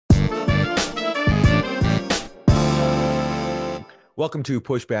Welcome to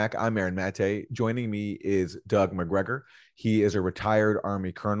Pushback. I'm Aaron Mate. Joining me is Doug McGregor. He is a retired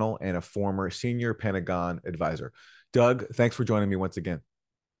Army colonel and a former senior Pentagon advisor. Doug, thanks for joining me once again.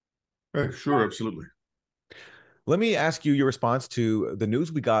 Sure, absolutely. Let me ask you your response to the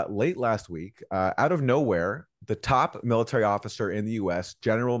news we got late last week. Out of nowhere, the top military officer in the U.S.,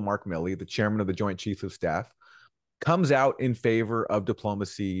 General Mark Milley, the chairman of the Joint Chiefs of Staff, comes out in favor of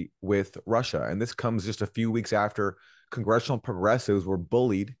diplomacy with Russia. And this comes just a few weeks after congressional progressives were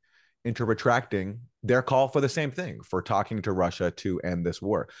bullied into retracting their call for the same thing, for talking to Russia to end this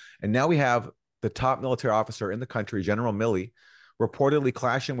war. And now we have the top military officer in the country, General Milley, reportedly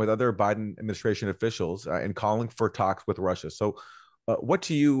clashing with other Biden administration officials and calling for talks with Russia. So, what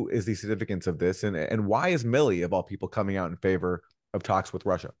to you is the significance of this, and why is Milley, of all people, coming out in favor of talks with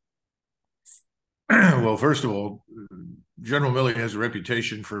Russia? Well, first of all, General Milley has a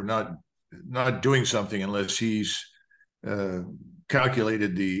reputation for not doing something unless he's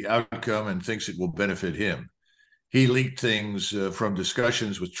calculated the outcome and thinks it will benefit him. He leaked things from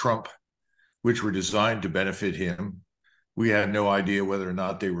discussions with Trump, which were designed to benefit him. We had no idea whether or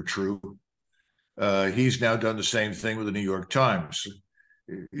not they were true. He's now done the same thing with the New York Times.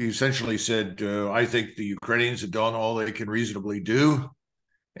 He essentially said, I think the Ukrainians have done all they can reasonably do,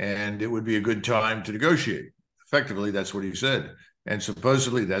 and it would be a good time to negotiate. Effectively, that's what he said. And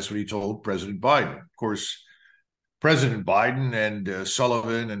supposedly that's what he told President Biden. Of course, President Biden and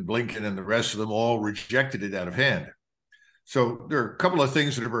Sullivan and Blinken and the rest of them all rejected it out of hand. So there are a couple of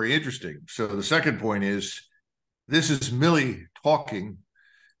things that are very interesting. So the second point is, this is Milley talking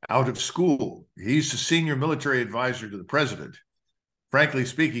out of school. He's the senior military advisor to the president. Frankly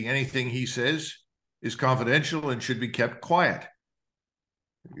speaking, anything he says is confidential and should be kept quiet.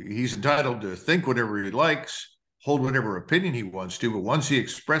 He's entitled to think whatever he likes, hold whatever opinion he wants to, but once he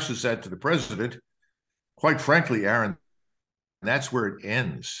expresses that to the president, quite frankly, Aaron, that's where it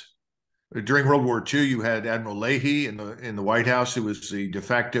ends. During World War II, you had Admiral Leahy in the White House, who was the de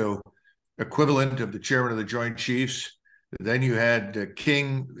facto equivalent of the chairman of the Joint Chiefs. Then you had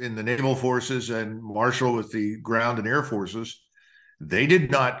King in the naval forces and Marshall with the ground and air forces. They did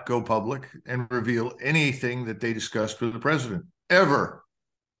not go public and reveal anything that they discussed with the president, ever,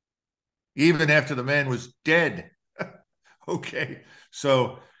 even after the man was dead. Okay,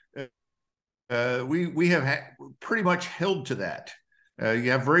 so we have pretty much held to that.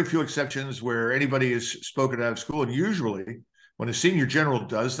 You have very few exceptions where anybody is spoken out of school, and usually when a senior general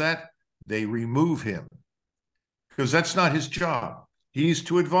does that, they remove him because that's not his job. He's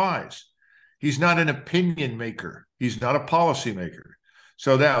to advise. He's not an opinion maker. He's not a policy maker.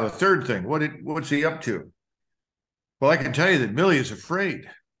 So now the third thing, what's he up to? Well, I can tell you that Milley is afraid,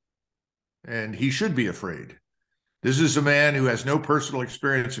 and he should be afraid. This is a man who has no personal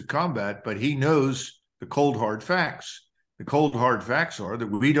experience of combat, but he knows the cold, hard facts. The cold, hard facts are that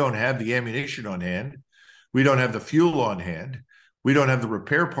we don't have the ammunition on hand. We don't have the fuel on hand. We don't have the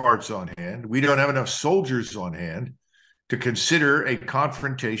repair parts on hand. We don't have enough soldiers on hand to consider a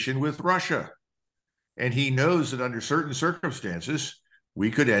confrontation with Russia. And he knows that under certain circumstances,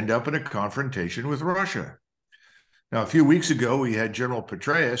 we could end up in a confrontation with Russia. Now, a few weeks ago, we had General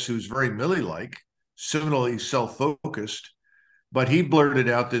Petraeus, who's very Milley-like, similarly self-focused, but he blurted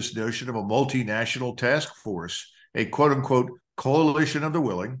out this notion of a multinational task force, a quote-unquote coalition of the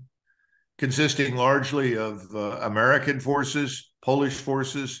willing, consisting largely of American forces, Polish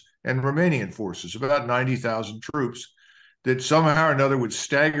forces, and Romanian forces, about 90,000 troops, that somehow or another would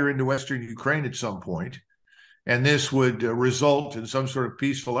stagger into Western Ukraine at some point, and this would result in some sort of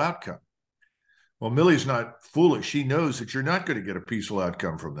peaceful outcome. Well, Milley's not foolish. He knows that you're not going to get a peaceful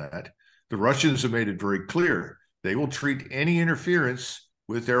outcome from that. The Russians have made it very clear. They will treat any interference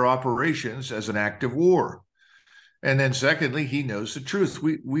with their operations as an act of war. And then secondly, he knows the truth.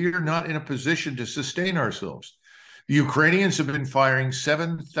 We are not in a position to sustain ourselves. The Ukrainians have been firing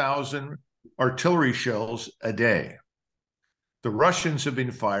 7,000 artillery shells a day. The Russians have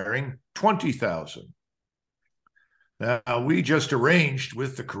been firing 20,000. Now, we just arranged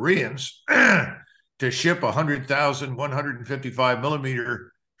with the Koreans to ship 100,000 155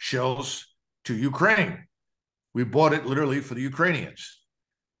 millimeter shells to Ukraine. We bought it literally for the Ukrainians.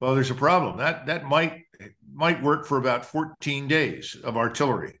 Well, there's a problem. That might work for about 14 days of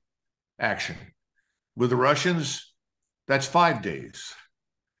artillery action. With the Russians, that's 5 days.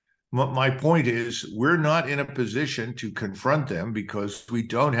 My point is, we're not in a position to confront them because we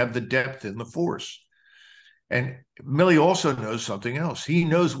don't have the depth in the force. And Milley also knows something else. He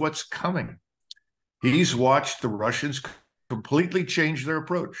knows what's coming. He's watched the Russians completely change their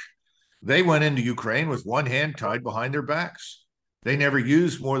approach. They went into Ukraine with one hand tied behind their backs. They never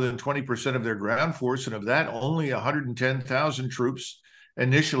used more than 20% of their ground force, and of that, only 110,000 troops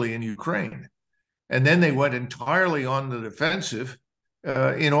initially in Ukraine. And then they went entirely on the defensive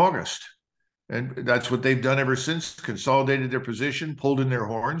in August. And that's what they've done ever since, consolidated their position, pulled in their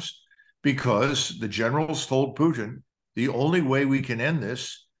horns, because the generals told Putin, the only way we can end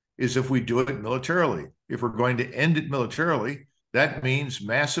this is if we do it militarily. If we're going to end it militarily, that means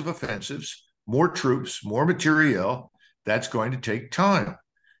massive offensives, more troops, more materiel. That's going to take time.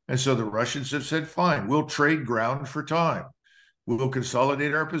 And so the Russians have said, fine, we'll trade ground for time. We'll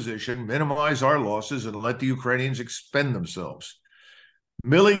consolidate our position, minimize our losses, and let the Ukrainians expend themselves.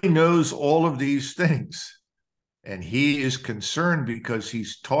 Milley knows all of these things, and he is concerned because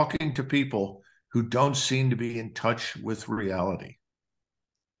he's talking to people who don't seem to be in touch with reality.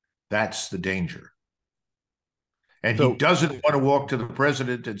 That's the danger. And he doesn't want to walk to the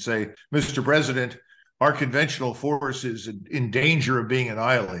president and say, Mr. President, our conventional force is in danger of being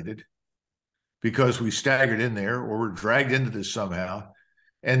annihilated because we staggered in there or were dragged into this somehow.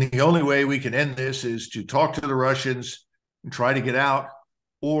 And the only way we can end this is to talk to the Russians and try to get out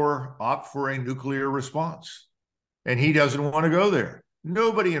or opt for a nuclear response. And he doesn't want to go there.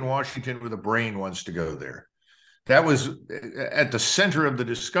 Nobody in Washington with a brain wants to go there. That was at the center of the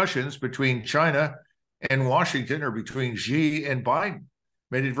discussions between China and Washington, or between Xi and Biden.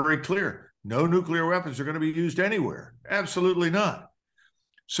 Made it very clear. No nuclear weapons are going to be used anywhere. Absolutely not.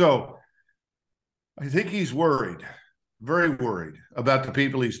 So I think he's worried, very worried about the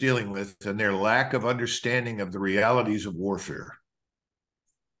people he's dealing with and their lack of understanding of the realities of warfare.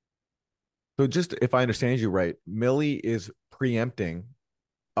 So just if I understand you right, Milley is preempting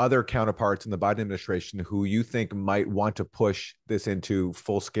other counterparts in the Biden administration who you think might want to push this into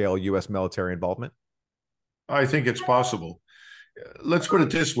full-scale U.S. military involvement? I think it's possible. Let's put it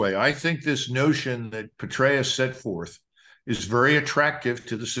this way. I think this notion that Petraeus set forth is very attractive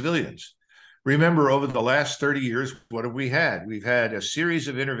to the civilians. Remember, over the last 30 years, what have we had? We've had a series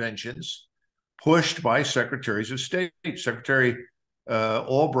of interventions pushed by secretaries of state. Secretary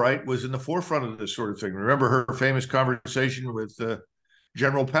Albright was in the forefront of this sort of thing. Remember her famous conversation with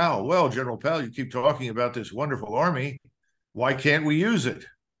General Powell. Well, General Powell, you keep talking about this wonderful army. Why can't we use it?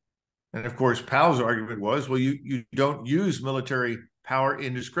 And of course, Powell's argument was, well, you don't use military power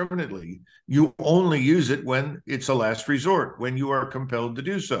indiscriminately. You only use it when it's a last resort, when you are compelled to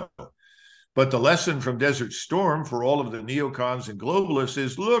do so. But the lesson from Desert Storm for all of the neocons and globalists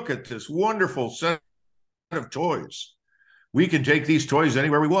is, look at this wonderful set of toys. We can take these toys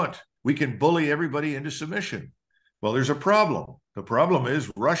anywhere we want. We can bully everybody into submission. Well, there's a problem. The problem is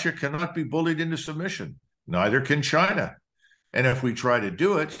Russia cannot be bullied into submission. Neither can China. And if we try to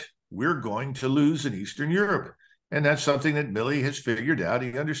do it, we're going to lose in Eastern Europe. And that's something that Milley has figured out.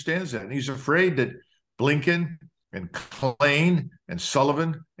 He understands that. And he's afraid that Blinken and Klain and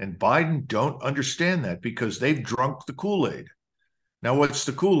Sullivan and Biden don't understand that because they've drunk the Kool-Aid. Now, what's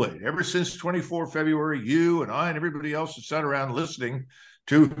the Kool-Aid? Ever since 24 February, you and I and everybody else has sat around listening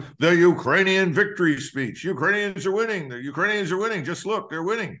to the Ukrainian victory speech. Ukrainians are winning. The Ukrainians are winning. Just look, they're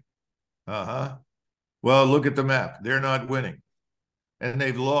winning. Well, look at the map. They're not winning. And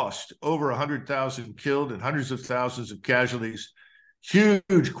they've lost over 100,000 killed and hundreds of thousands of casualties.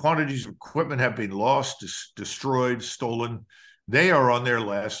 Huge quantities of equipment have been lost, destroyed, stolen. They are on their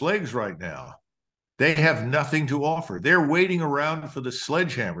last legs right now. They have nothing to offer. They're waiting around for the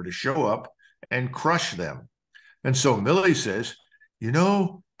sledgehammer to show up and crush them. And so Milley says, you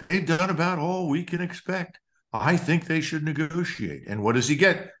know, they've done about all we can expect. I think they should negotiate. And what does he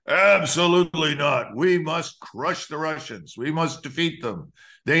get? Absolutely not. We must crush the Russians. We must defeat them.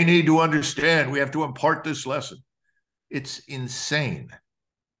 They need to understand. We have to impart this lesson. It's insane.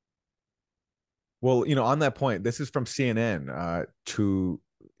 Well, you know, on that point, this is from CNN to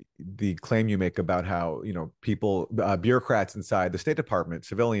the claim you make about how, you know, people, bureaucrats inside the State Department,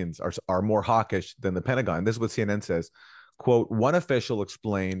 civilians are more hawkish than the Pentagon. This is what CNN says. Quote, one official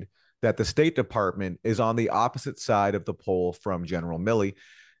explained that the State Department is on the opposite side of the pole from General Milley.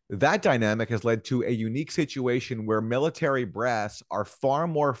 That dynamic has led to a unique situation where military brass are far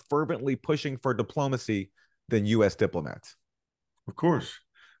more fervently pushing for diplomacy than U.S. diplomats. Of course.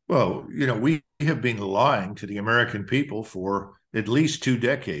 Well, you know, we have been lying to the American people for at least 2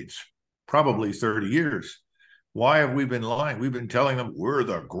 decades, probably 30 years. Why have we been lying? We've been telling them we're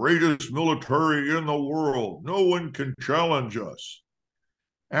the greatest military in the world. No one can challenge us.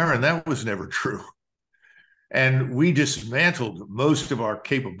 Aaron, that was never true. And we dismantled most of our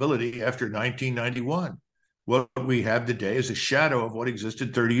capability after 1991. What we have today is a shadow of what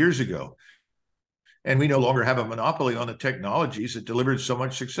existed 30 years ago. And we no longer have a monopoly on the technologies that delivered so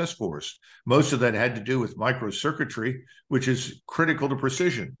much success for us. Most of that had to do with microcircuitry, which is critical to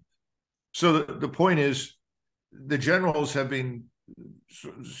precision. So the point is, the generals have been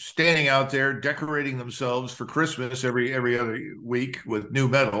standing out there decorating themselves for Christmas every other week with new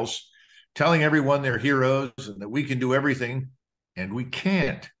medals, telling everyone they're heroes and that we can do everything, and we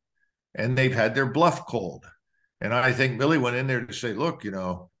can't. And they've had their bluff called. And I think Milley went in there to say, look,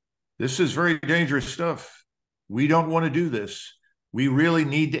 this is very dangerous stuff. We don't want to do this. We really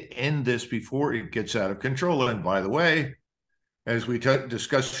need to end this before it gets out of control. And by the way, as we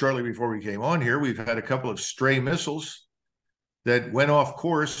discussed shortly before we came on here, we've had a couple of stray missiles that went off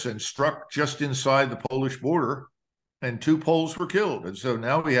course and struck just inside the Polish border, and 2 Poles were killed. And so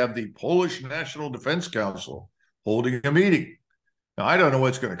now we have the Polish National Defense Council holding a meeting. Now, I don't know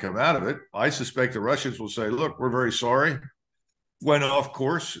what's going to come out of it. I suspect the Russians will say, look, we're very sorry. Went off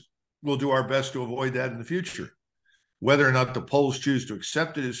course. We'll do our best to avoid that in the future. Whether or not the Poles choose to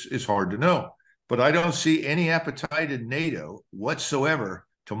accept it is hard to know. But I don't see any appetite in NATO whatsoever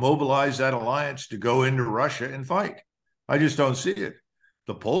to mobilize that alliance to go into Russia and fight. I just don't see it.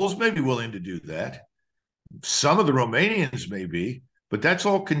 The Poles may be willing to do that. Some of the Romanians may be, but that's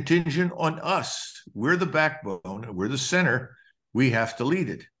all contingent on us. We're the backbone. We're the center. We have to lead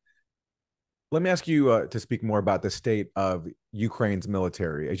it. Let me ask you to speak more about the state of Ukraine's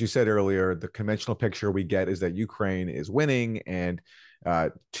military. As you said earlier, the conventional picture we get is that Ukraine is winning, and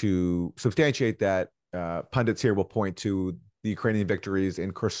to substantiate that, pundits here will point to the Ukrainian victories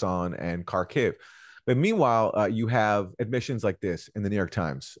in Kherson and Kharkiv. But meanwhile, you have admissions like this in the New York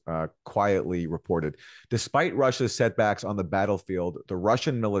Times, quietly reported. Despite Russia's setbacks on the battlefield, the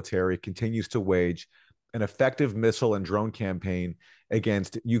Russian military continues to wage an effective missile and drone campaign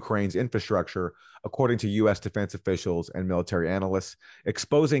against Ukraine's infrastructure, according to U.S. defense officials and military analysts,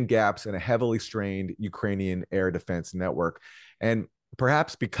 exposing gaps in a heavily strained Ukrainian air defense network. And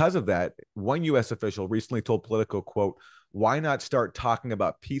perhaps because of that, one U.S. official recently told Politico, quote, "Why not start talking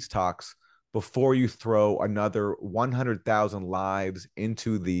about peace talks before you throw another 100,000 lives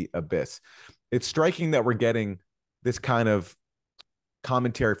into the abyss?" It's striking that we're getting this kind of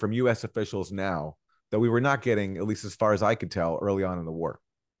commentary from U.S. officials now that we were not getting, at least as far as I could tell, early on in the war.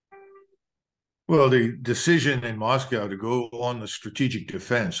 Well, the decision in Moscow to go on the strategic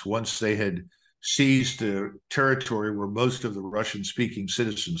defense once they had seized the territory where most of the Russian-speaking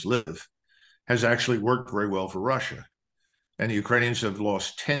citizens live has actually worked very well for Russia. And the Ukrainians have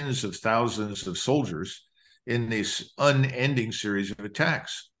lost tens of thousands of soldiers in this unending series of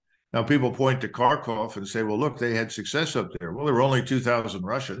attacks. Now, people point to Kharkov and say, well, look, they had success up there. Well, there were only 2,000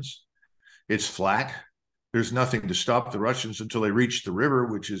 Russians. It's flat. There's nothing to stop the Russians until they reach the river,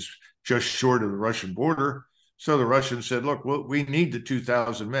 which is just short of the Russian border. So the Russians said, look, well, we need the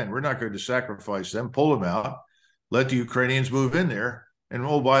 2,000 men. We're not going to sacrifice them, pull them out, let the Ukrainians move in there. And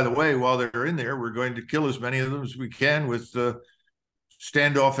oh, by the way, while they're in there, we're going to kill as many of them as we can with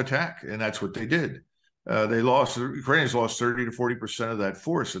standoff attack. And that's what they did. The Ukrainians lost 30 to 40% of that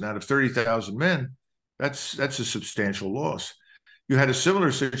force. And out of 30,000 men, that's a substantial loss. You had a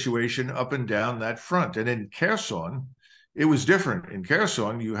similar situation up and down that front. And in Kherson, it was different. In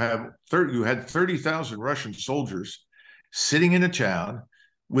Kherson, you had 30,000 Russian soldiers sitting in a town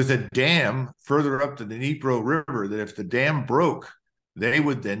with a dam further up the Dnipro River that if the dam broke, they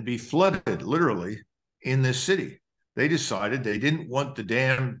would then be flooded, literally, in this city. They decided they didn't want the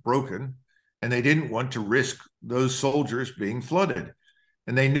dam broken, and they didn't want to risk those soldiers being flooded.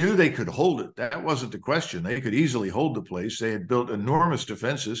 And they knew they could hold it. That wasn't the question. They could easily hold the place. They had built enormous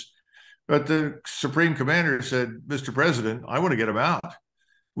defenses. But the Supreme Commander said, Mr. President, I want to get them out.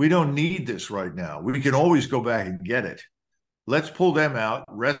 We don't need this right now. We can always go back and get it. Let's pull them out,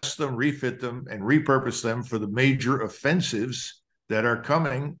 rest them, refit them, and repurpose them for the major offensives that are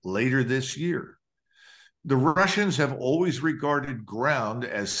coming later this year. The Russians have always regarded ground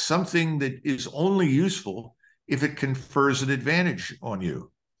as something that is only useful if it confers an advantage on you.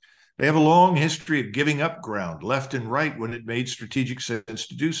 They have a long history of giving up ground left and right when it made strategic sense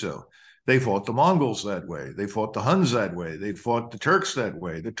to do so. They fought the Mongols that way. They fought the Huns that way. They fought the Turks that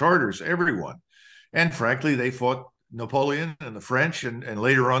way, the Tartars, everyone. And frankly, they fought Napoleon and the French and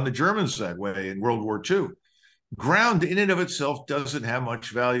later on the Germans that way in World War II. Ground in and of itself doesn't have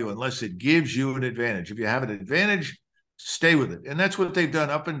much value unless it gives you an advantage. If you have an advantage, stay with it. And that's what they've done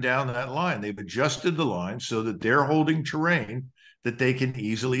up and down that line. They've adjusted the line so that they're holding terrain that they can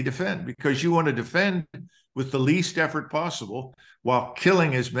easily defend, because you want to defend with the least effort possible while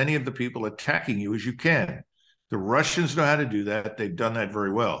killing as many of the people attacking you as you can. The Russians know how to do that. They've done that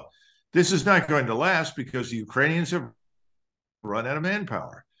very well. This is not going to last because the Ukrainians have run out of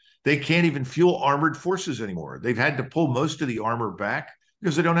manpower. They can't even fuel armored forces anymore. They've had to pull most of the armor back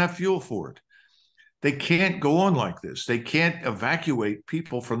because they don't have fuel for it. They can't go on like this. They can't evacuate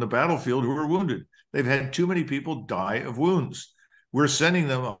people from the battlefield who are wounded. They've had too many people die of wounds. We're sending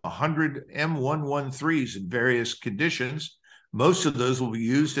them 100 M113s in various conditions. Most of those will be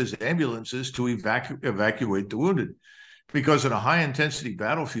used as ambulances to evacuate the wounded. Because in a high intensity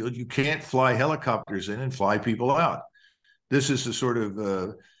battlefield, you can't fly helicopters in and fly people out. This is the sort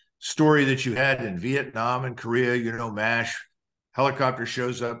of story that you had in Vietnam and Korea, MASH. Helicopter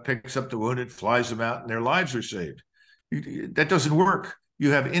shows up, picks up the wounded, flies them out, and their lives are saved. That doesn't work.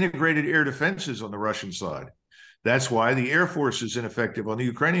 You have integrated air defenses on the Russian side. That's why the Air Force is ineffective on the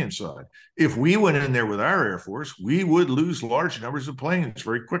Ukrainian side. If we went in there with our Air Force, we would lose large numbers of planes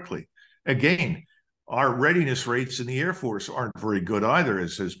very quickly. Again, our readiness rates in the Air Force aren't very good either,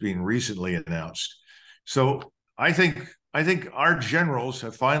 as has been recently announced. So I think our generals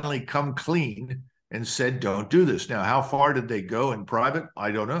have finally come clean and said, don't do this. Now, how far did they go in private?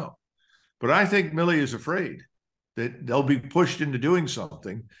 I don't know. But I think Milley is afraid that they'll be pushed into doing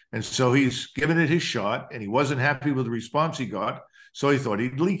something. And so he's given it his shot, and he wasn't happy with the response he got, so he thought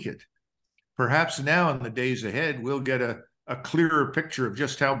he'd leak it. Perhaps now in the days ahead, we'll get a clearer picture of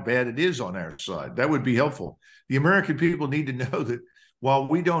just how bad it is on our side. That would be helpful. The American people need to know that while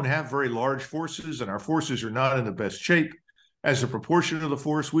we don't have very large forces and our forces are not in the best shape, as a proportion of the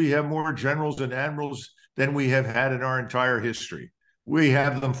force, we have more generals and admirals than we have had in our entire history. We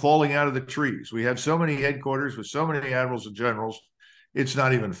have them falling out of the trees. We have so many headquarters with so many admirals and generals. It's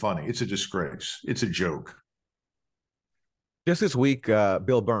not even funny. It's a disgrace. It's a joke. Just this week,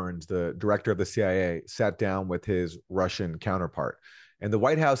 Bill Burns, the director of the CIA, sat down with his Russian counterpart. And the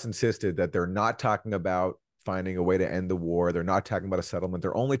White House insisted that they're not talking about finding a way to end the war. They're not talking about a settlement.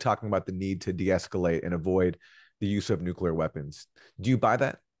 They're only talking about the need to de-escalate and avoid the use of nuclear weapons. Do you buy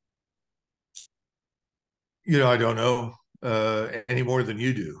that? I don't know any more than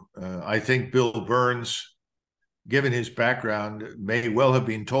you do. I think Bill Burns, given his background, may well have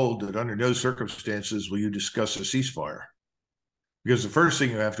been told that under no circumstances will you discuss a ceasefire. Because the first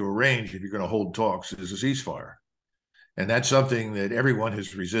thing you have to arrange if you're going to hold talks is a ceasefire. And that's something that everyone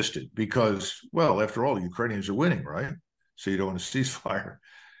has resisted because, well, after all, the Ukrainians are winning, right? So you don't want a ceasefire.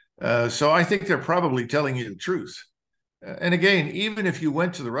 So I think they're probably telling you the truth. And again, even if you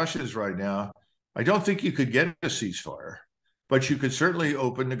went to the Russians right now, I don't think you could get a ceasefire, but you could certainly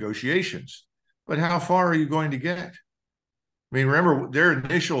open negotiations. But how far are you going to get? I mean, remember, their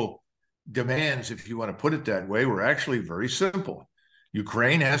initial demands, if you want to put it that way, were actually very simple.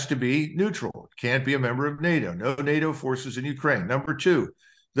 Ukraine has to be neutral. It can't be a member of NATO. No NATO forces in Ukraine. Number two,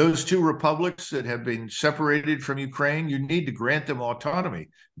 those two republics that have been separated from Ukraine, you need to grant them autonomy.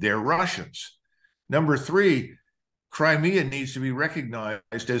 They're Russians. Number three, Crimea needs to be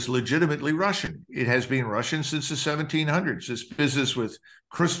recognized as legitimately Russian. It has been Russian since the 1700s. This business with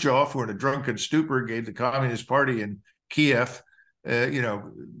Khrushchev, who in a drunken stupor gave the Communist Party in Kiev,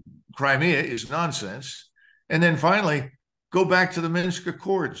 Crimea is nonsense. And then finally, go back to the Minsk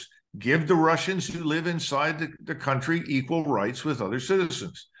Accords. Give the Russians who live inside the country equal rights with other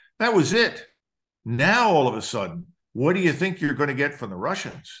citizens. That was it. Now, all of a sudden, what do you think you're going to get from the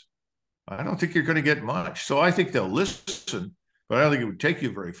Russians? I don't think you're going to get much. So I think they'll listen, but I don't think it would take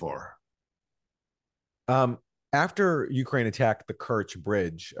you very far. After Ukraine attacked the Kerch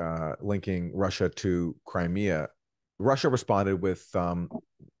Bridge, linking Russia to Crimea, Russia responded with,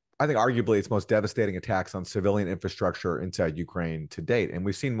 I think, arguably its most devastating attacks on civilian infrastructure inside Ukraine to date. And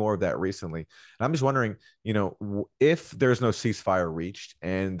we've seen more of that recently. And I'm just wondering, if there's no ceasefire reached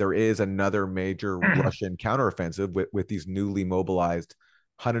and there is another major Russian counteroffensive with these newly mobilized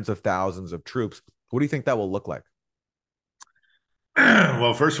hundreds of thousands of troops, what do you think that will look like?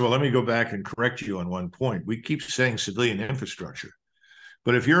 Well, first of all, let me go back and correct you on one point. We keep saying civilian infrastructure,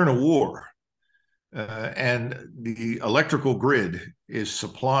 but if you're in a war and the electrical grid is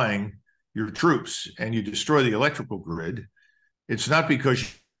supplying your troops and you destroy the electrical grid, it's not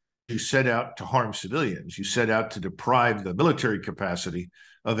because you set out to harm civilians. You set out to deprive the military capacity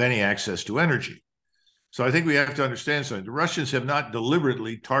of any access to energy. So I think we have to understand something. The Russians have not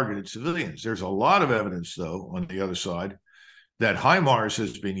deliberately targeted civilians. There's a lot of evidence, though, on the other side, that HIMARS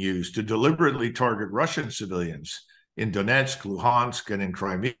has been used to deliberately target Russian civilians in Donetsk, Luhansk, and in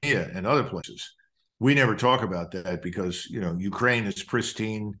Crimea and other places. We never talk about that because, Ukraine is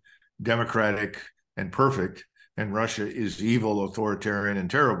pristine, democratic, and perfect, and Russia is evil, authoritarian,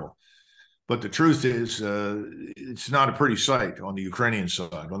 and terrible. But the truth is, it's not a pretty sight on the Ukrainian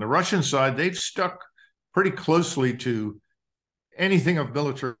side. On the Russian side, they've stuck pretty closely to anything of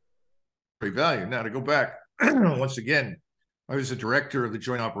military value. Now, to go back once again, I was the director of the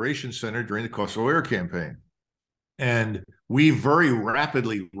Joint Operations Center during the Kosovo Air Campaign. And we very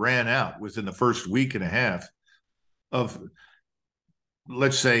rapidly ran out within the first week and a half of,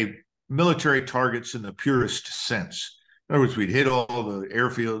 let's say, military targets in the purest sense. In other words, we'd hit all the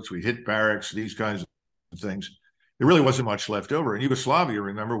airfields, we'd hit barracks, these kinds of things. There really wasn't much left over. And Yugoslavia,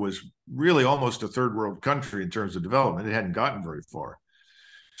 remember, was really almost a third world country in terms of development. It hadn't gotten very far.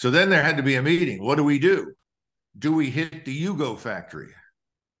 So then there had to be a meeting. What do? Do we hit the Yugo factory?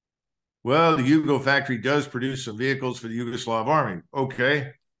 Well, the Yugo factory does produce some vehicles for the Yugoslav army.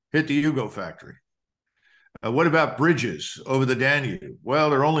 Okay, hit the Yugo factory. What about bridges over the Danube? Well,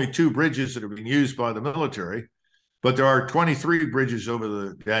 there are only 2 bridges that are being used by the military, but there are 23 bridges over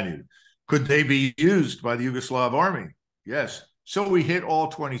the Danube. Could they be used by the Yugoslav army? Yes. So we hit all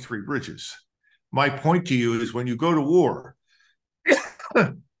 23 bridges. My point to you is when you go to war,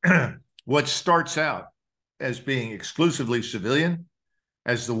 what starts out as being exclusively civilian,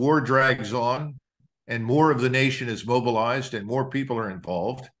 as the war drags on and more of the nation is mobilized and more people are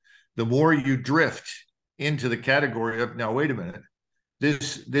involved, the more you drift into the category of, now, wait a minute,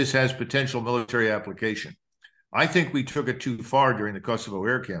 this has potential military application. I think we took it too far during the Kosovo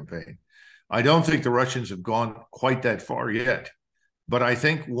Air Campaign. I don't think the Russians have gone quite that far yet. But I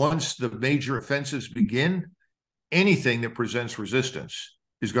think once the major offensives begin, anything that presents resistance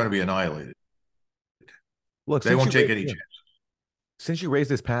is going to be annihilated. Look, they won't take any chance. Since you raised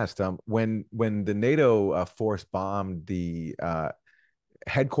this past, when the NATO force bombed the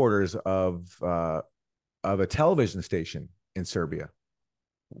headquarters of a television station in Serbia,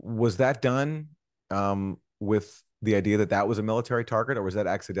 was that done with the idea that that was a military target, or was that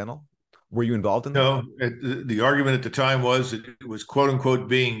accidental? Were you involved in that? No, the argument at the time was that it was, quote unquote,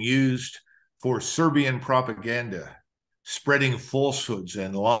 being used for Serbian propaganda, spreading falsehoods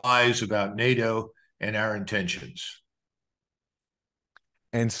and lies about NATO and our intentions.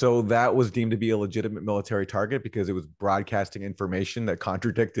 And so that was deemed to be a legitimate military target because it was broadcasting information that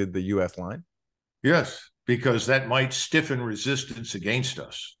contradicted the U.S. line? Yes, because that might stiffen resistance against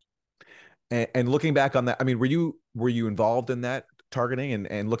us. And looking back on that, I mean, were you involved in that targeting?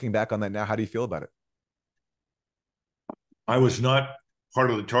 And looking back on that now, how do you feel about it? I was not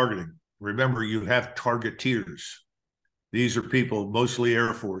part of the targeting. Remember, you have targeteers. These are people, mostly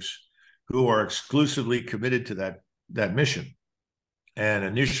Air Force, who are exclusively committed to that mission. And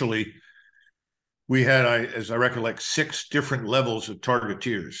initially, we had, as I recollect, 6 different levels of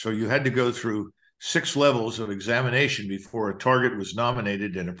targeteers. So you had to go through 6 levels of examination before a target was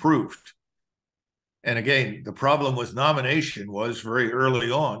nominated and approved. And again, the problem with nomination was very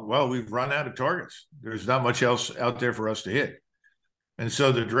early on, well, we've run out of targets. There's not much else out there for us to hit. And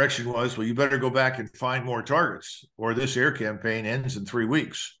so the direction was, well, you better go back and find more targets, or this air campaign ends in 3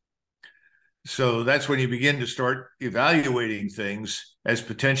 weeks. So that's when you begin to start evaluating things as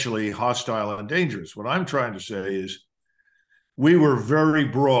potentially hostile and dangerous. What I'm trying to say is we were very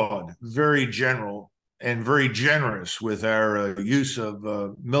broad, very general, and very generous with our use of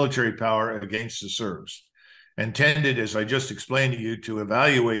military power against the Serbs, and tended, as I just explained to you, to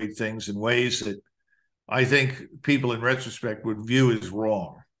evaluate things in ways that I think people in retrospect would view as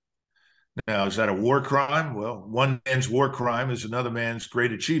wrong. Now, is that a war crime? Well, one man's war crime is another man's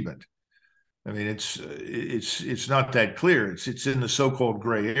great achievement. I mean, it's not that clear. It's in the so-called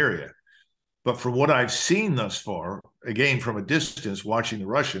gray area. But from what I've seen thus far, again, from a distance, watching the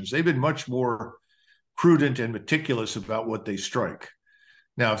Russians, they've been much more prudent and meticulous about what they strike.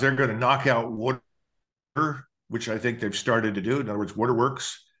 Now, if they're going to knock out water, which I think they've started to do, in other words,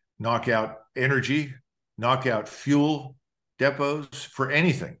 waterworks, knock out energy, knock out fuel depots for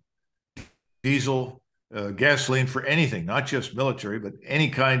anything, diesel, gasoline for anything, not just military, but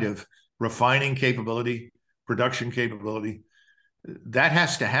any kind of refining capability, production capability, that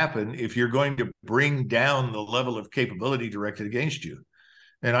has to happen if you're going to bring down the level of capability directed against you.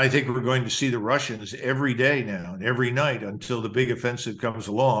 And I think we're going to see the Russians every day now and every night until the big offensive comes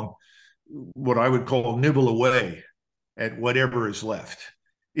along, what I would call nibble away at whatever is left.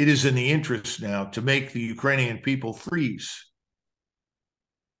 It is in the interest now to make the Ukrainian people freeze.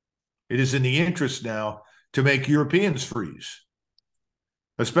 It is in the interest now to make Europeans freeze,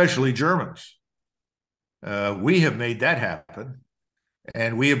 especially Germans. We have made that happen,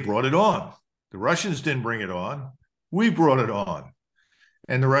 and we have brought it on. The Russians didn't bring it on. We brought it on.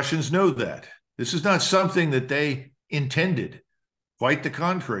 And the Russians know that. This is not something that they intended. Quite the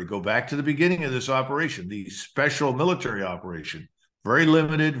contrary. Go back to the beginning of this operation, the special military operation. Very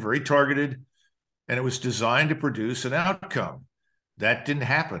limited, very targeted, and it was designed to produce an outcome. That didn't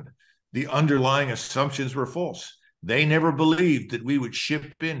happen. The underlying assumptions were false. They never believed that we would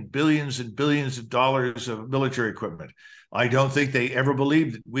ship in billions and billions of dollars of military equipment. I don't think they ever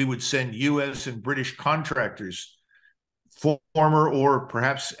believed that we would send U.S. and British contractors, former or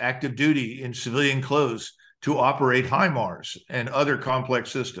perhaps active duty in civilian clothes, to operate HIMARS and other complex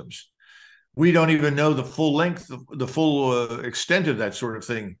systems. We don't even know the full length, the full extent of that sort of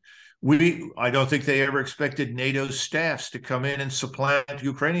thing. I don't think they ever expected NATO's staffs to come in and supplant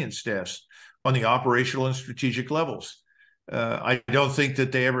Ukrainian staffs on the operational and strategic levels. I don't think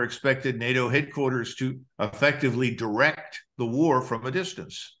that they ever expected NATO headquarters to effectively direct the war from a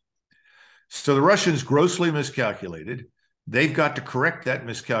distance. So the Russians grossly miscalculated. They've got to correct that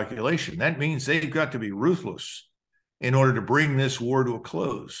miscalculation. That means they've got to be ruthless in order to bring this war to a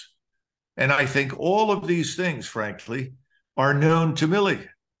close. And I think all of these things, frankly, are known to Milley.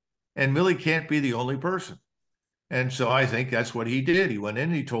 And Milley can't be the only person. And so I think that's what he did. He went in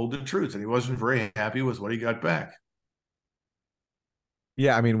and he told the truth, and he wasn't very happy with what he got back.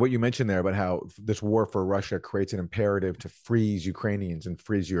 Yeah, I mean, what you mentioned there about how this war for Russia creates an imperative to freeze Ukrainians and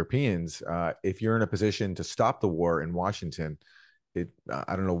freeze Europeans. If you're in a position to stop the war in Washington,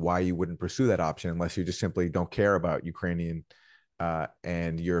 I don't know why you wouldn't pursue that option unless you just simply don't care about Ukrainian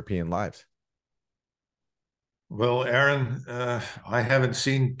and European lives. Well, Aaron, I haven't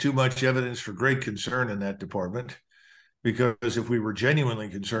seen too much evidence for great concern in that department, because if we were genuinely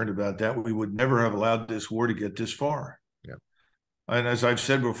concerned about that, we would never have allowed this war to get this far. Yeah. And as I've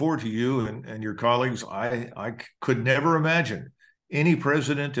said before to you and your colleagues, I could never imagine any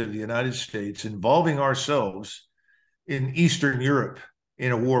president of the United States involving ourselves in Eastern Europe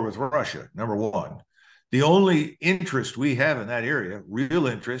in a war with Russia, number one. The only interest we have in that area, real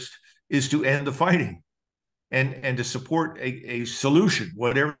interest, is to end the fighting and to support a solution,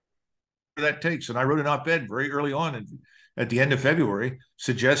 whatever that takes. And I wrote an op-ed very early on at the end of February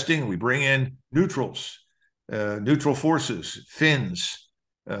suggesting we bring in neutrals, neutral forces, Finns,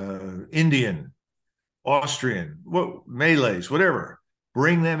 Indian, Austrian, Malays, whatever.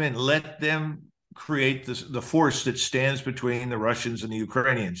 Bring them in, let them create the force that stands between the Russians and the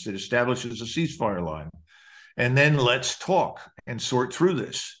Ukrainians, that establishes a ceasefire line. And then let's talk and sort through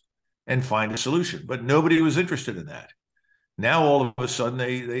this and find a solution. But nobody was interested in that. Now all of a sudden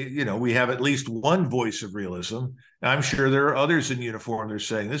we have at least one voice of realism. I'm sure there are others in uniform that are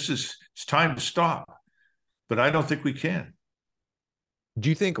saying it's time to stop. But I don't think we can. Do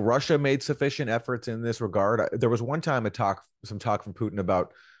you think Russia made sufficient efforts in this regard? There was one time some talk from Putin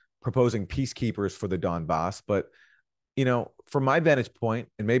about proposing peacekeepers for the Donbass, but from my vantage point,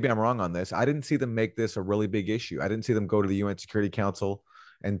 and maybe I'm wrong on this, I didn't see them make this a really big issue. I didn't see them go to the UN Security Council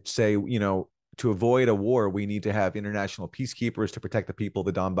and say, to avoid a war, we need to have international peacekeepers to protect the people of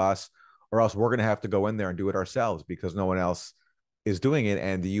the Donbass, or else we're going to have to go in there and do it ourselves because no one else is doing it.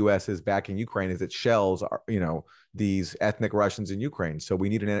 And the U.S. is backing Ukraine as it shells, these ethnic Russians in Ukraine. So we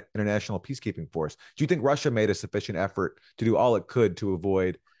need an international peacekeeping force. Do you think Russia made a sufficient effort to do all it could to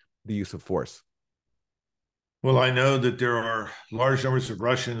avoid the use of force? Well, I know that there are large numbers of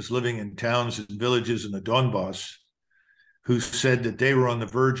Russians living in towns and villages in the Donbass who said that they were on the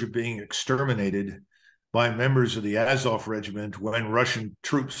verge of being exterminated by members of the Azov regiment when Russian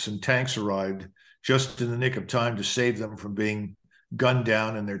troops and tanks arrived just in the nick of time to save them from being gunned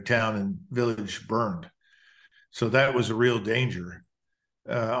down and their town and village burned. So that was a real danger.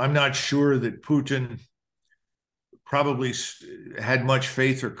 I'm not sure that Putin probably had much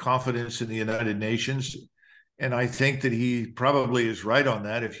faith or confidence in the United Nations. And I think that he probably is right on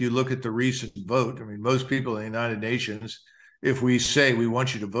that. If you look at the recent vote, I mean, most people in the United Nations, if we say we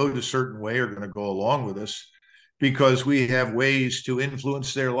want you to vote a certain way, are going to go along with us because we have ways to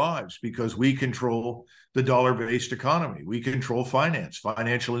influence their lives, because we control the dollar-based economy. We control finance,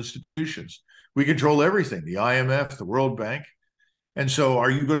 financial institutions. We control everything, the IMF, the World Bank. And so are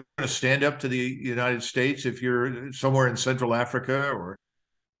you going to stand up to the United States if you're somewhere in Central Africa or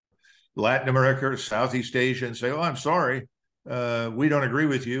Latin America or Southeast Asia and say, oh, I'm sorry, we don't agree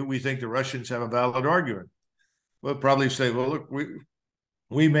with you. We think the Russians have a valid argument. We'll probably say, well, look,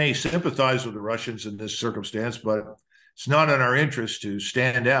 we may sympathize with the Russians in this circumstance, but it's not in our interest to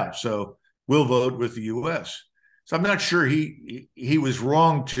stand out. So we'll vote with the U.S. So I'm not sure he was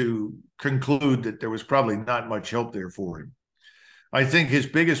wrong to conclude that there was probably not much help there for him. I think his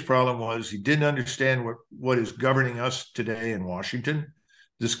biggest problem was he didn't understand what is governing us today in Washington,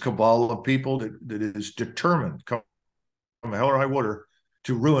 this cabal of people that is determined, come hell or high water,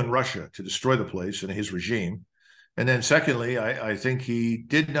 to ruin Russia, to destroy the place and his regime. And then secondly, I think he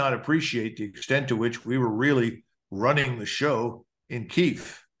did not appreciate the extent to which we were really running the show in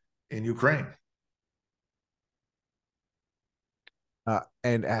Kyiv, in Ukraine.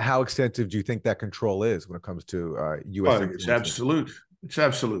 And how extensive do you think that control is when it comes to U.S. Well, it's influence? absolute. It's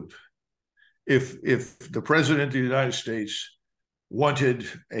absolute. If the president of the United States wanted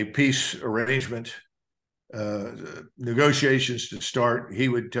a peace arrangement, uh, negotiations to start, he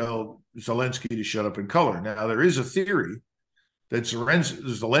would tell Zelensky to shut up and color. Now, there is a theory that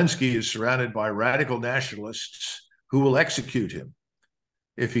Zelensky is surrounded by radical nationalists who will execute him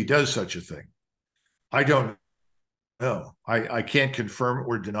if he does such a thing. I don't know. I can't confirm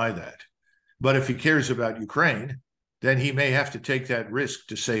or deny that. But if he cares about Ukraine, then he may have to take that risk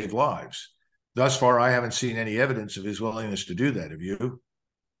to save lives. Thus far, I haven't seen any evidence of his willingness to do that. Have you?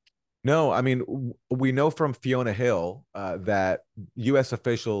 No, I mean, we know from Fiona Hill that U.S.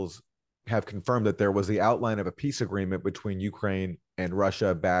 officials have confirmed that there was the outline of a peace agreement between Ukraine and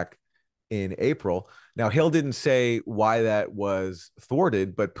Russia back in April. Now, Hill didn't say why that was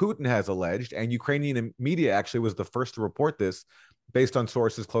thwarted, but Putin has alleged, and Ukrainian media actually was the first to report this based on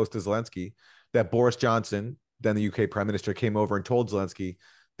sources close to Zelensky, that Boris Johnson, then the UK prime minister, came over and told Zelensky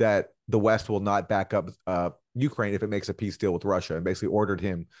that the West will not back up Ukraine if it makes a peace deal with Russia, and basically ordered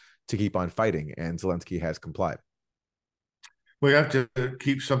him to keep on fighting. And Zelensky has complied. We have to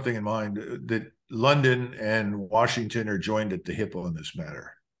keep something in mind that London and Washington are joined at the hip on this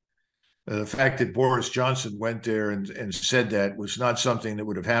matter. The fact that Boris Johnson went there and said that was not something that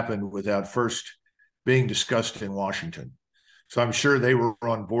would have happened without first being discussed in Washington. So I'm sure they were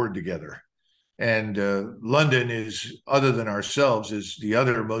on board together. And London is, other than ourselves, is the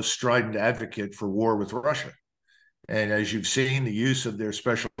other most strident advocate for war with Russia. And as you've seen, the use of their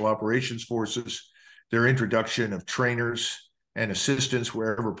special operations forces, their introduction of trainers and assistance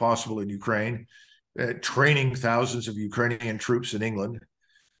wherever possible in Ukraine, training thousands of Ukrainian troops in England,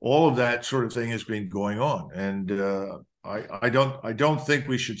 all of that sort of thing has been going on. And I don't think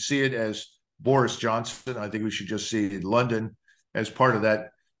we should see it as Boris Johnson. I think we should just see London as part of that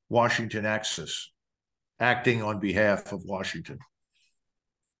Washington axis, acting on behalf of Washington.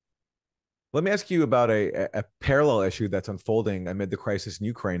 Let me ask you about a parallel issue that's unfolding amid the crisis in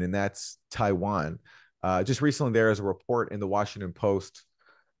Ukraine, and that's Taiwan. Just recently, there is a report in the Washington Post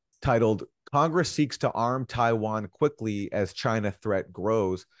titled "Congress Seeks to Arm Taiwan Quickly as China Threat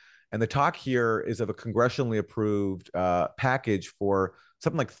Grows." And the talk here is of a congressionally approved package for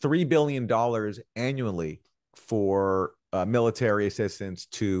something like $3 billion annually for military assistance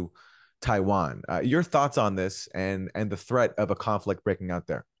to Taiwan. Your thoughts on this and the threat of a conflict breaking out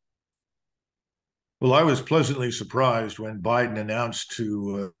there? Well, I was pleasantly surprised when Biden announced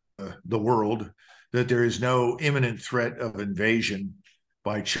to the world that there is no imminent threat of invasion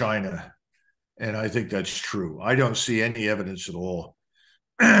by China. And I think that's true. I don't see any evidence at all.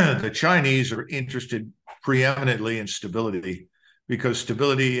 The Chinese are interested preeminently in stability because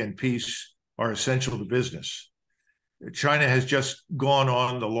stability and peace are essential to business. China has just gone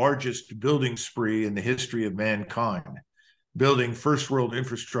on the largest building spree in the history of mankind, building first world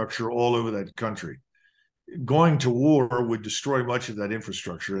infrastructure all over that country. Going to war would destroy much of that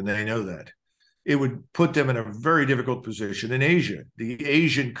infrastructure, and they know that. It would put them in a very difficult position in Asia. The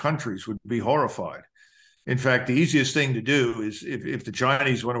Asian countries would be horrified. In fact, the easiest thing to do is if the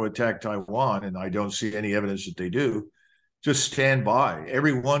Chinese want to attack Taiwan, and I don't see any evidence that they do, just stand by.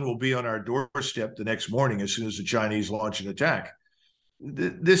 Everyone will be on our doorstep the next morning as soon as the Chinese launch an attack.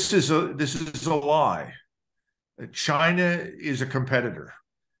 This is a lie. China is a competitor.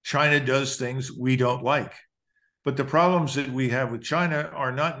 China does things we don't like. But the problems that we have with China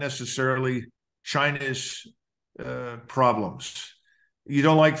are not necessarily China's problems. You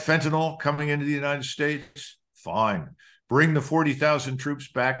don't like fentanyl coming into the United States? Fine. Bring the 40,000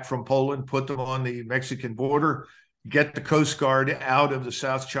 troops back from Poland, put them on the Mexican border, get the Coast Guard out of the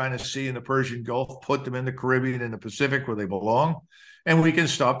South China Sea and the Persian Gulf, put them in the Caribbean and the Pacific where they belong, and we can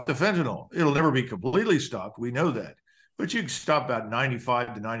stop the fentanyl. It'll never be completely stopped. We know that. But you can stop about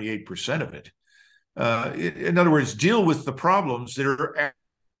 95 to 98% of it. In other words, deal with the problems that are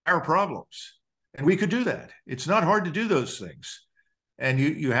our problems. And we could do that. It's not hard to do those things. And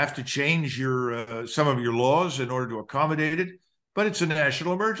you have to change your some of your laws in order to accommodate it. But it's a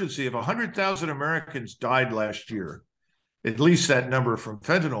national emergency. If 100,000 Americans died last year, at least that number from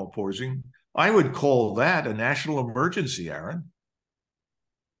fentanyl poisoning, I would call that a national emergency, Aaron.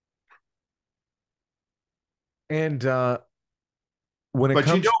 And when it But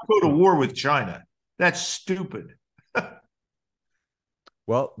comes, you don't go to war with China. That's stupid.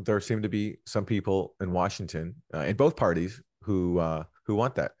 well, there seem to be some people in Washington, in both parties, who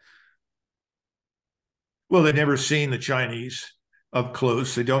want that. Well, they've never seen the Chinese up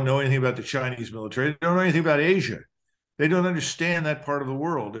close. They don't know anything about the Chinese military. They don't know anything about Asia. They don't understand that part of the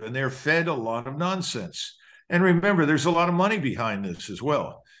world, and they're fed a lot of nonsense. And remember, there's a lot of money behind this as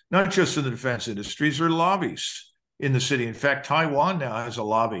well, not just in the defense industries. There are lobbies in the city. In fact, Taiwan now has a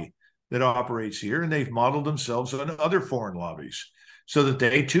lobby that operates here, and they've modeled themselves on other foreign lobbies so that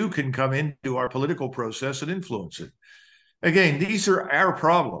they too can come into our political process and influence it. Again, these are our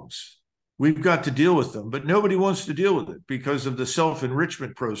problems. We've got to deal with them, but nobody wants to deal with it because of the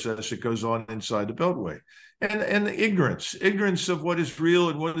self-enrichment process that goes on inside the Beltway. And the ignorance of what is real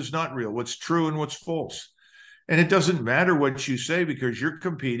and what is not real, what's true and what's false. And it doesn't matter what you say because you're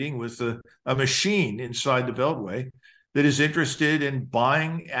competing with a machine inside the Beltway that is interested in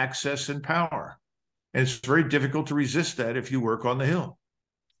buying access and power. And it's very difficult to resist that if you work on the Hill.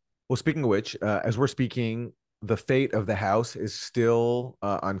 Well, speaking of which, as we're speaking, the fate of the House is still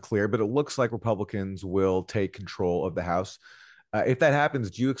unclear, but it looks like Republicans will take control of the House. If that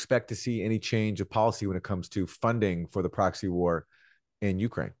happens, do you expect to see any change of policy when it comes to funding for the proxy war in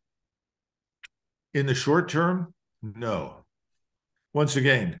Ukraine? In the short term, no. Once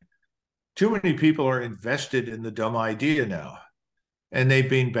again, too many people are invested in the dumb idea now. And they've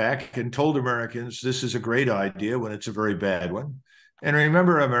been back and told Americans this is a great idea when it's a very bad one. And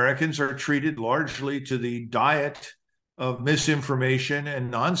remember, Americans are treated largely to the diet of misinformation and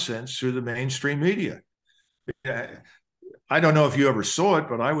nonsense through the mainstream media. I don't know if you ever saw it,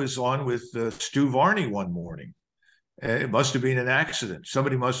 but I was on with Stu Varney one morning. It must have been an accident.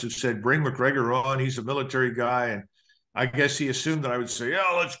 Somebody must have said, bring McGregor on. He's a military guy. And I guess he assumed that I would say,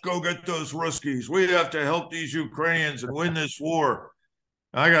 yeah, let's go get those Ruskies. We have to help these Ukrainians and win this war.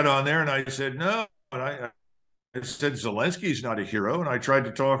 I got on there and I said, no. And I said, Zelensky's not a hero. And I tried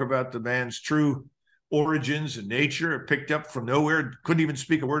to talk about the man's true origins and nature, picked up from nowhere, couldn't even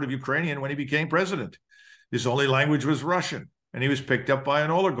speak a word of Ukrainian when he became president. His only language was Russian. And he was picked up by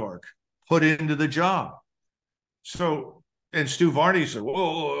an oligarch, put into the job. So, and Stu Varney said,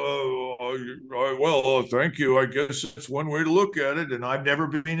 well, thank you. I guess it's one way to look at it. And I've never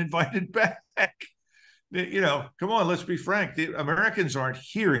been invited back. You know, come on, let's be frank. The Americans aren't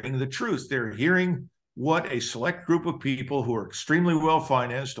hearing the truth. They're hearing what a select group of people who are extremely well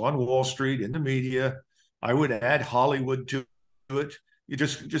financed on Wall Street, in the media, I would add Hollywood to it. You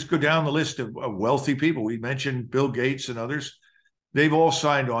just go down the list of wealthy people. We mentioned Bill Gates and others. They've all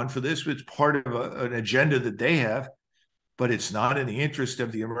signed on for this. It's part of an agenda that they have, but it's not in the interest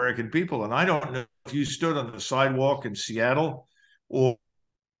of the American people. And I don't know if you stood on the sidewalk in Seattle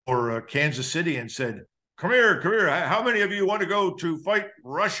or Kansas City and said, come here. How many of you want to go to fight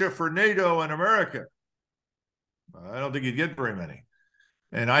Russia for NATO and America? I don't think you'd get very many.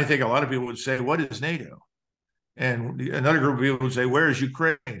 And I think a lot of people would say, what is NATO? And another group of people would say, where is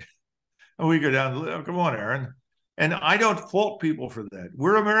Ukraine? And we go down, come on, Aaron. And I don't fault people for that.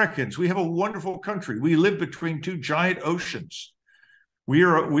 We're Americans. We have a wonderful country. We live between two giant oceans. We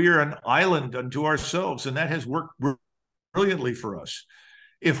are an island unto ourselves, and that has worked brilliantly for us.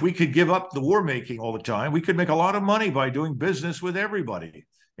 If we could give up the war making all the time, we could make a lot of money by doing business with everybody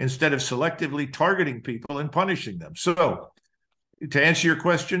instead of selectively targeting people and punishing them. So to answer your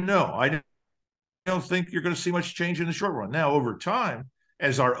question, no, I don't think you're going to see much change in the short run. Now, over time,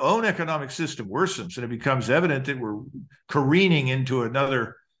 as our own economic system worsens and it becomes evident that we're careening into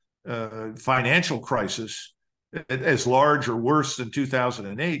another financial crisis as large or worse than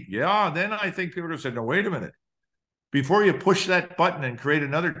 2008, then I think people are going to say, no, wait a minute. Before you push that button and create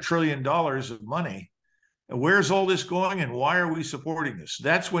another $1 trillion of money, where's all this going and why are we supporting this?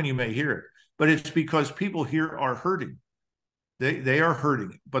 That's when you may hear it. But it's because people here are hurting. They are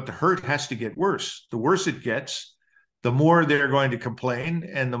hurting, but the hurt has to get worse. The worse it gets, the more they're going to complain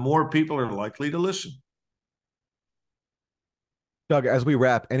and the more people are likely to listen. Doug, as we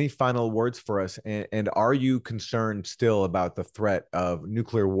wrap, any final words for us? And are you concerned still about the threat of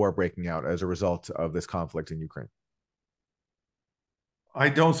nuclear war breaking out as a result of this conflict in Ukraine? I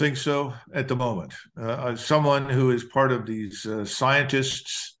don't think so at the moment. Someone who is part of these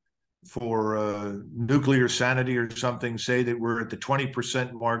scientists for nuclear sanity or something say that we're at the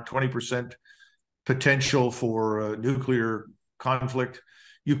 20% mark, 20% potential for nuclear conflict.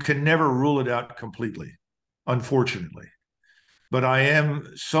 You can never rule it out completely, unfortunately. But I am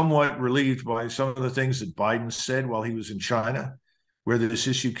somewhat relieved by some of the things that Biden said while he was in China, where this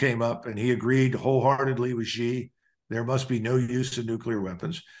issue came up, and he agreed wholeheartedly with Xi. There must be no use of nuclear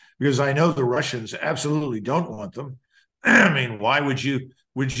weapons, because I know the Russians absolutely don't want them. I mean, why would you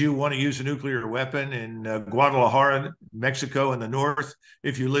want to use a nuclear weapon in Guadalajara, Mexico in the north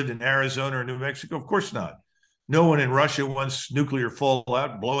if you lived in Arizona or New Mexico? Of course not. No one in Russia wants nuclear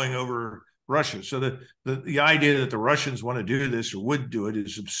fallout blowing over Russia. So the idea that the Russians want to do this or would do it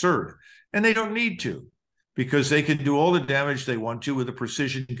is absurd. And they don't need to, because they can do all the damage they want to with the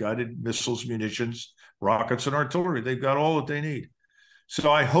precision-guided missiles, munitions, rockets and artillery. They've got all that they need.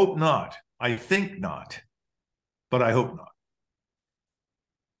 So I hope not. I think not, but I hope not.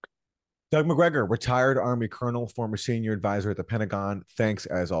 Doug Macgregor, retired Army colonel, former senior advisor at the Pentagon. Thanks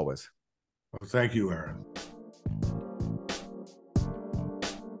as always. Well, thank you, Aaron.